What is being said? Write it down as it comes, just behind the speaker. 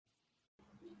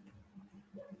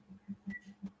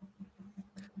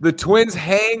The Twins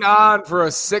hang on for a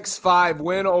 6-5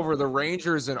 win over the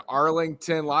Rangers in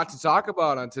Arlington. A lot to talk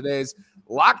about on today's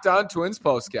Locked On Twins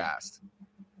postcast.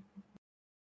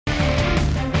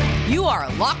 You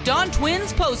are Locked On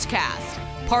Twins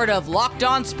postcast, part of Locked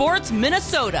On Sports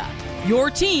Minnesota,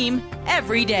 your team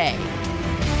every day.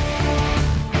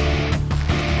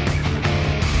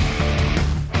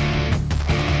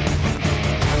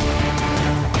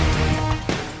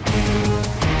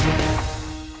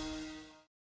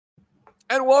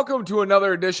 And welcome to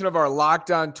another edition of our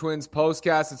Locked On Twins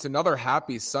postcast. It's another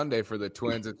happy Sunday for the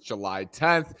Twins. It's July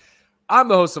 10th. I'm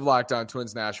the host of Locked On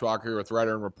Twins, Nash Walker, here with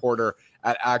writer and reporter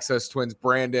at Access Twins,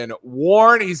 Brandon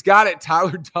Warren. He's got it.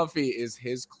 Tyler Duffey is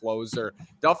his closer.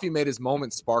 Duffey made his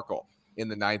moment sparkle in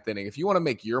the ninth inning. If you want to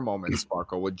make your moment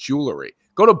sparkle with jewelry,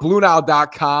 go to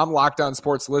BlueNile.com. Locked On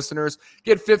Sports listeners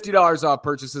get $50 off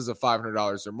purchases of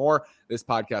 $500 or more. This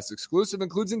podcast exclusive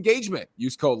includes engagement.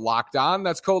 Use code Locked On.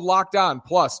 That's code Locked On.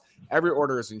 Plus, every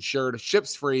order is insured,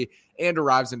 ships free, and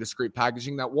arrives in discreet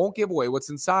packaging that won't give away what's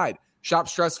inside. Shop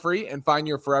stress-free and find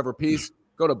your forever piece.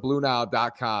 Go to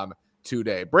BlueNile.com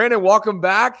today. Brandon, welcome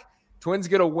back. Twins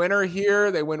get a winner here.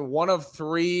 They win 1 of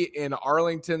 3 in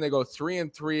Arlington. They go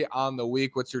 3-3 on the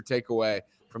week. What's your takeaway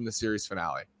from the series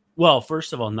finale? Well,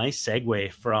 first of all, nice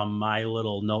segue from my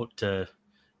little note to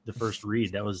the first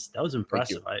read. That was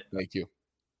impressive. Thank you.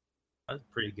 That was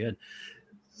pretty good.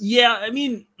 Yeah, I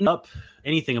mean, up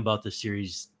anything about this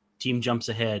series. Team jumps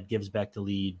ahead, gives back the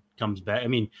lead, comes back. I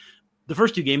mean, the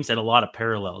first 2 games had a lot of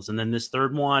parallels, and then this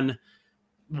third one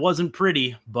wasn't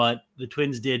pretty, but the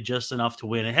Twins did just enough to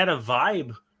win. It had a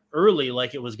vibe early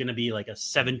like it was going to be like a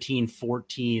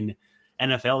 17-14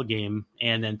 NFL game,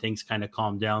 and then things kind of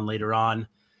calmed down later on.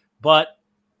 But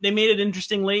they made it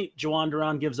interesting late. Jhoan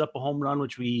Duran gives up a home run,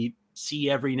 which we see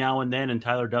every now and then, and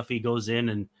Tyler Duffey goes in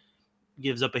and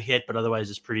gives up a hit, but otherwise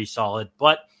is pretty solid.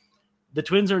 But the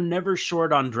Twins are never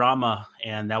short on drama,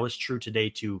 and that was true today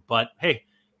too. But hey,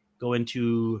 go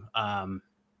into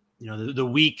the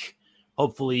week,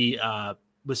 hopefully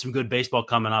with some good baseball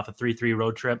coming off a 3-3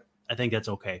 road trip. I think that's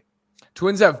okay.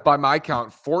 Twins have, by my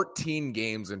count, 14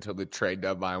 games until the trade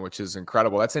deadline, which is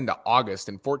incredible. That's into August,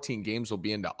 and 14 games will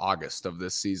be into August of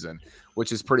this season,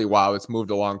 which is pretty wild. It's moved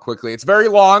along quickly. It's very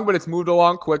long, but it's moved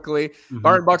along quickly. Mm-hmm.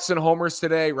 Byron Buxton homers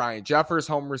today. Ryan Jeffers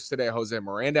homers today. Jose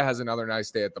Miranda has another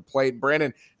nice day at the plate.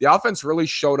 Brandon, the offense really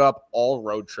showed up all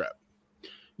road trip.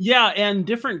 Yeah, and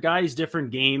different guys,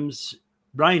 different games.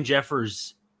 Ryan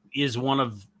Jeffers is one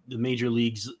of the major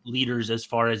league's leaders as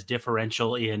far as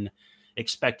differential in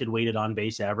expected weighted on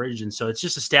base average. And so it's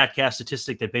just a StatCast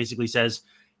statistic that basically says,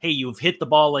 hey, you've hit the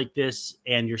ball like this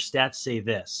and your stats say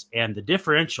this. And the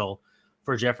differential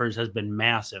for Jeffers has been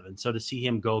massive. And so to see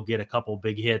him go get a couple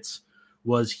big hits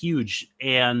was huge.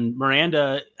 And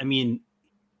Miranda, I mean,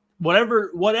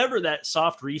 whatever that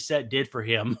soft reset did for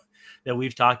him that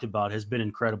we've talked about has been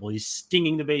incredible. He's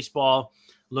stinging the baseball,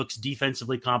 looks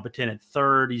defensively competent at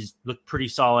third. He's looked pretty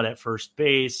solid at first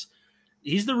base.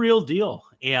 He's the real deal.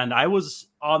 And I was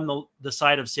on the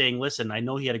side of saying, listen, I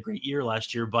know he had a great year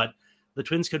last year, but the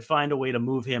Twins could find a way to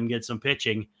move him, get some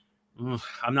pitching.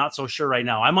 I'm not so sure right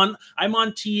now. I'm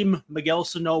on team Miguel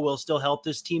Sano will still help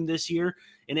this team this year,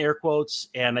 in air quotes,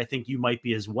 and I think you might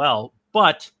be as well.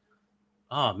 But,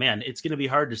 oh man, it's going to be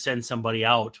hard to send somebody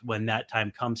out when that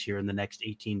time comes here in the next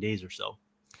 18 days or so.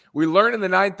 We learned in the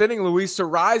ninth inning, Luis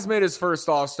Arraez made his first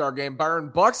All-Star game. Byron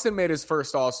Buxton made his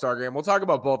first All-Star game. We'll talk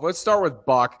about both. Let's start with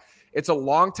Buck. It's a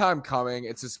long time coming.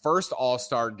 It's his first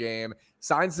All-Star game.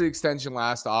 Signs the extension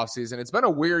last offseason. It's been a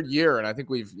weird year, and I think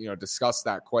we've discussed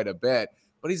that quite a bit.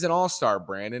 But he's an All-Star,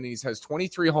 Brandon. He has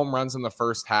 23 home runs in the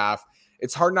first half.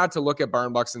 It's hard not to look at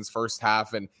Byron Buxton's first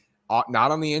half and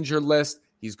not on the injured list.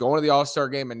 He's going to the All-Star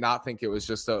game and not think it was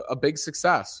just a big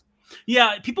success.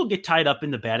 Yeah, people get tied up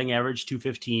in the batting average,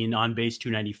 215, on base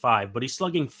 295, but he's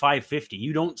slugging 550.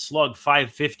 You don't slug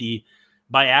 550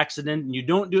 by accident, and you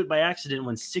don't do it by accident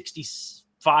when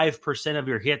 65% of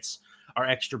your hits are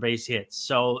extra base hits.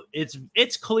 So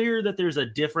it's clear that there's a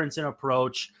difference in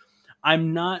approach.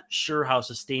 I'm not sure how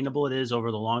sustainable it is over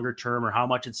the longer term or how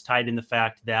much it's tied in the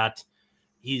fact that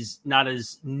he's not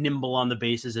as nimble on the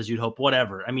bases as you'd hope,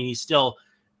 whatever. I mean, he's still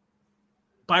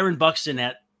Byron Buxton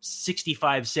at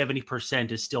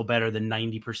 65-70% is still better than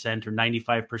 90% or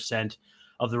 95%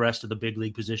 of the rest of the big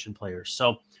league position players.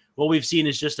 So what we've seen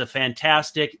is just a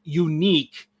fantastic,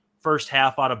 unique first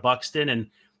half out of Buxton. And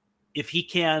if he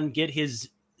can get his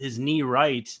knee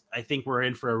right, I think we're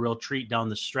in for a real treat down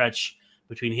the stretch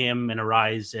between him and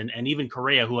Arraez and even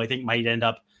Correa, who I think might end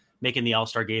up making the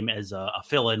All-Star game as a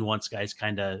fill-in once guys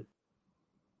kind of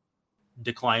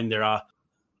decline their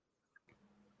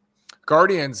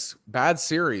Guardians, bad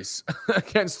series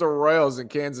against the Royals in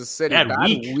Kansas City. Bad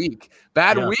week.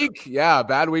 Bad week. Yeah,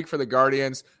 bad week for the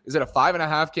Guardians. Is it a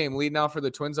 5.5 game lead now for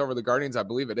the Twins over the Guardians? I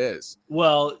believe it is.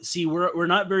 Well, see, we're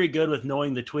not very good with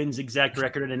knowing the Twins' exact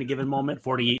record at any given moment.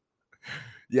 48.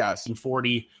 Yes. And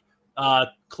 40.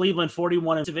 Cleveland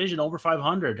 41 in division, over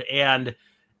 500. And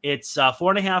it's a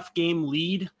 4.5 game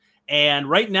lead. And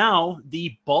right now,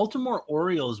 the Baltimore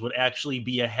Orioles would actually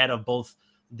be ahead of both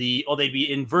they'd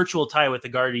be in virtual tie with the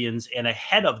Guardians and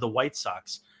ahead of the White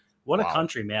Sox. What a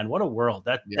country, man. What a world.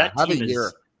 That team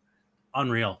is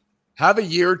unreal. Have a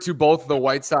year to both the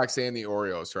White Sox and the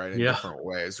Orioles, right? In different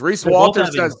ways. Reese They're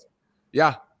Walters says,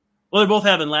 Well, they're both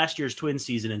having last year's twin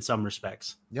season in some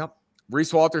respects. Yep.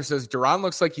 Reese Walters says, Duran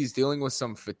looks like he's dealing with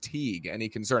some fatigue. Any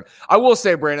concern? I will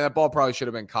say, Brandon, that ball probably should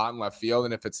have been caught in left field.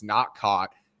 And if it's not caught,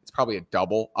 it's probably a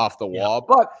double off the wall.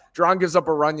 But Duran gives up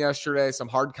a run yesterday, some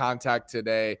hard contact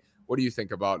today. What do you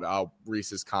think about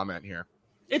Reese's comment here?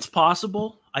 It's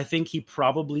possible. I think he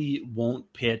probably won't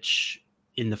pitch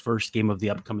in the first game of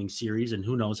the upcoming series, and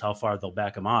who knows how far they'll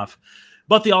back him off.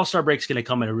 But the All-Star break's going to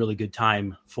come at a really good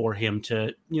time for him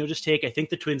to, just take. I think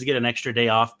the Twins get an extra day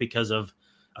off because of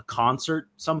a concert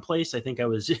someplace. I think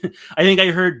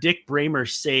I heard Dick Bramer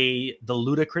say the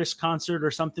Ludacris concert or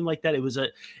something like that. It was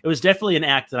definitely an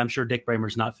act that I'm sure Dick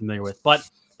Bramer's not familiar with, but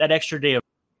that extra day of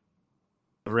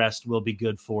rest will be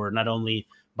good for not only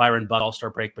Byron Butt All-Star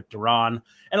break, but Duran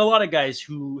and a lot of guys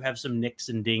who have some nicks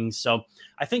and dings. So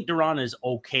I think Duran is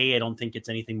okay. I don't think it's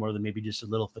anything more than maybe just a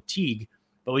little fatigue,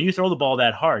 but when you throw the ball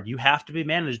that hard, you have to be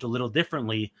managed a little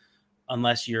differently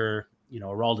unless you're,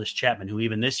 Aroldis Chapman, who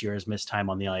even this year has missed time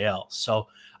on the IL. So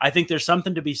I think there's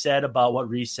something to be said about what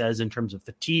Reese says in terms of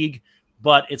fatigue,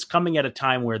 but it's coming at a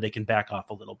time where they can back off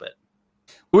a little bit.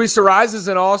 Luis Arraez is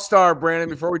an all-star, Brandon.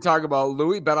 Before we talk about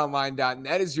Louis,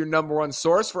 betonline.net is your number one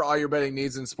source for all your betting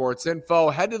needs and sports info.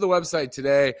 Head to the website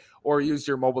today or use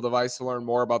your mobile device to learn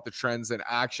more about the trends in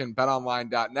action.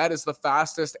 Betonline.net is the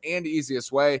fastest and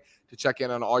easiest way to check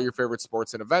in on all your favorite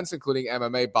sports and events, including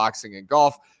MMA, boxing, and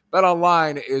golf.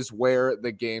 BetOnline is where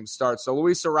the game starts. So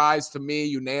Luis Arraez, to me,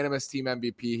 unanimous team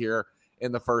MVP here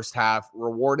in the first half.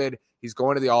 Rewarded. He's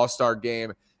going to the All-Star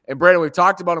game. And Brandon, we've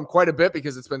talked about him quite a bit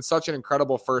because it's been such an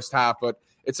incredible first half, but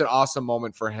it's an awesome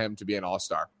moment for him to be an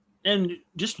all-star. And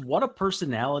just what a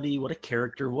personality, what a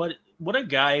character, what a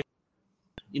guy.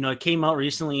 It came out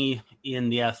recently in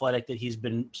The Athletic that he's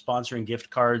been sponsoring gift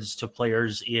cards to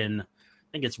players in, I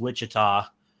think it's Wichita.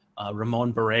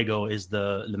 Ramon Borrego is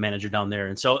the manager down there.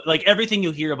 And so everything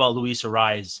you hear about Luis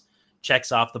Arraez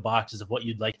checks off the boxes of what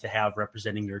you'd like to have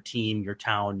representing your team, your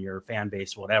town, your fan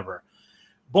base, whatever.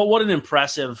 But what an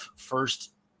impressive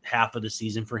first half of the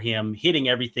season for him, hitting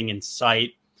everything in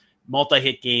sight.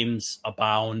 Multi-hit games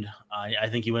abound. I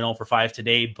think he went 0 for 5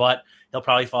 today, but he'll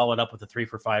probably follow it up with a 3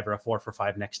 for 5 or a 4 for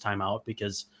 5 next time out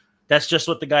because that's just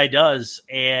what the guy does.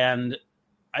 And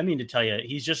I mean to tell you,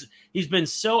 he's been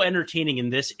so entertaining in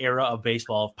this era of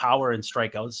baseball, of power and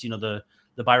strikeouts.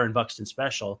 The Byron Buxton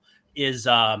special is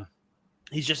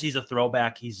he's a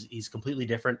throwback. He's completely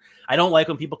different. I don't like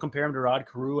when people compare him to Rod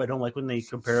Carew. I don't like when they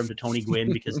compare him to Tony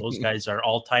Gwynn because those guys are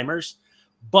all-timers.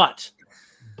 But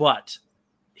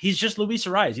he's just Luis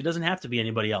Arraez. He doesn't have to be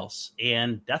anybody else.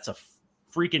 And that's a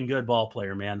freaking good ball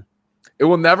player, man. It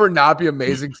will never not be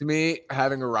amazing to me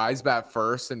having Arraez bat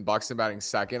first and Buxton batting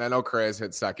second. I know Correa's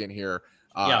hit second here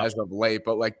as of late,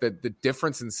 but the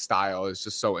difference in style is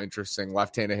just so interesting.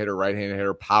 Left-handed hitter, right-handed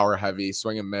hitter, power heavy,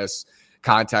 swing and miss,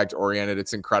 contact oriented.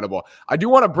 It's incredible. I do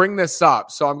want to bring this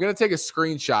up. So I'm going to take a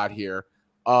screenshot here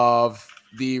of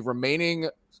the remaining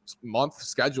month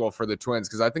schedule for the Twins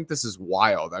because I think this is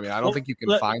wild. I mean, I don't think you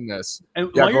can find this. And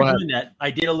while you're doing that,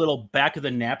 I did a little back of the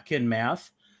napkin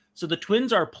math. So the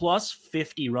Twins are plus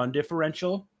 50 run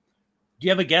differential. Do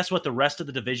you have a guess what the rest of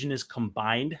the division is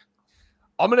combined?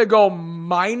 I'm going to go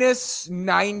minus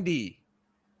 90.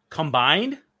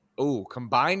 Combined? Oh,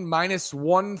 combined minus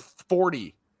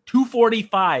 140.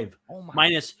 245. Oh my.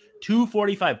 Minus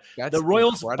 245. That's the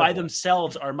Royals incredible. by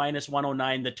themselves are minus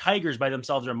 109. The Tigers by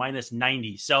themselves are minus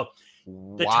 90. So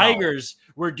the Wow. Tigers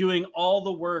were doing all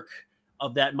the work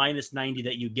of that minus 90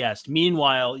 that you guessed.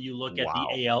 Meanwhile, you look at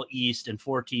the AL East and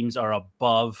 4 teams are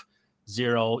above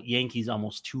 0. Yankees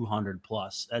almost 200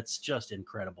 plus. That's just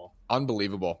incredible.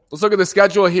 Unbelievable. Let's look at the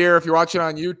schedule here. If you're watching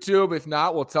on YouTube, if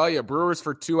not, we'll tell you. Brewers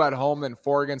for 2 at home, then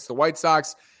 4 against the White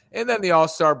Sox. And then the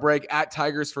All-Star break at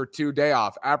Tigers for 2, day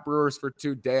off. At Brewers for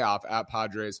 2, day off. At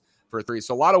Padres for 3.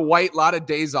 So a lot of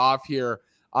days off here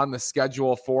on the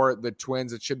schedule for the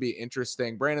Twins. It should be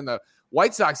interesting. Brandon, the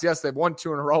White Sox, yes, they've won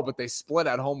 2 in a row, but they split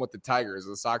at home with the Tigers.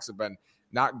 The Sox have been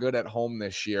not good at home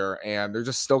this year, and they're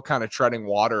just still kind of treading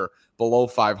water below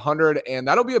 500. And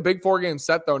that'll be a big 4-game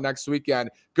set, though, next weekend.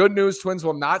 Good news, Twins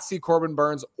will not see Corbin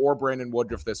Burnes or Brandon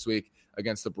Woodruff this week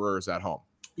against the Brewers at home.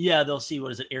 Yeah, they'll see,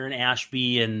 what is it, Aaron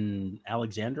Ashby and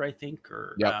Alexander, I think,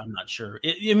 or yep. I'm not sure.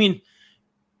 I mean,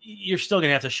 you're still going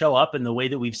to have to show up, and the way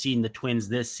that we've seen the Twins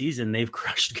this season, they've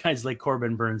crushed guys like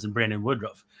Corbin Burnes and Brandon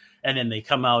Woodruff. And then they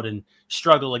come out and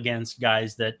struggle against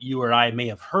guys that you or I may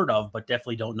have heard of, but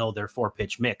definitely don't know their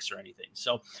 4-pitch mix or anything.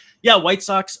 So, yeah, White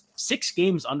Sox, 6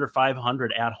 games under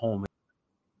 500 at home.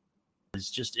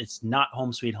 It's not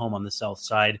home sweet home on the south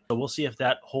side. So we'll see if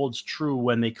that holds true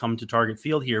when they come to Target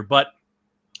Field here. But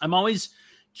I'm always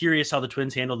curious how the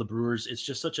Twins handle the Brewers. It's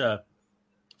just such a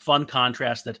fun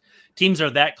contrast that teams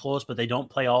are that close, but they don't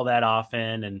play all that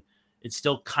often. And it's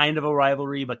still kind of a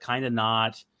rivalry, but kind of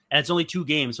not. And it's only 2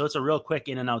 games, so it's a real quick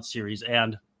in and out series.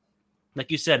 And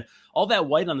like you said, all that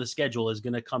white on the schedule is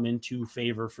going to come into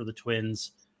favor for the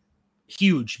Twins.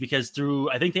 Huge, because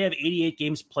I think they have 88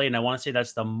 games played, and I want to say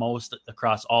that's the most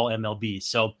across all MLB.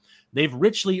 So they've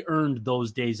richly earned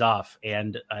those days off.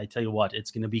 And I tell you what,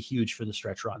 it's going to be huge for the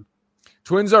stretch run.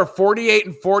 Twins are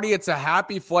 48-40. It's a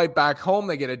happy flight back home.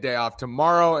 They get a day off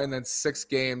tomorrow, and then 6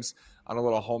 games on a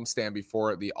little homestand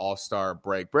before the All-Star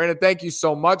break. Brandon, thank you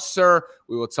so much, sir.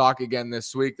 We will talk again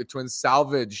this week. The Twins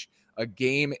salvage a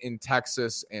game in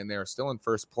Texas, and they're still in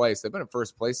first place. They've been in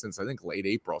first place since, I think, late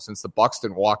April, since the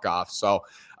Buxton walk-off. So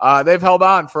they've held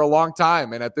on for a long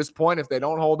time. And at this point, if they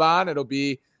don't hold on, it'll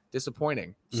be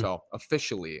disappointing. So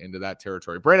officially into that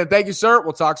territory. Brandon, thank you, sir.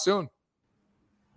 We'll talk soon.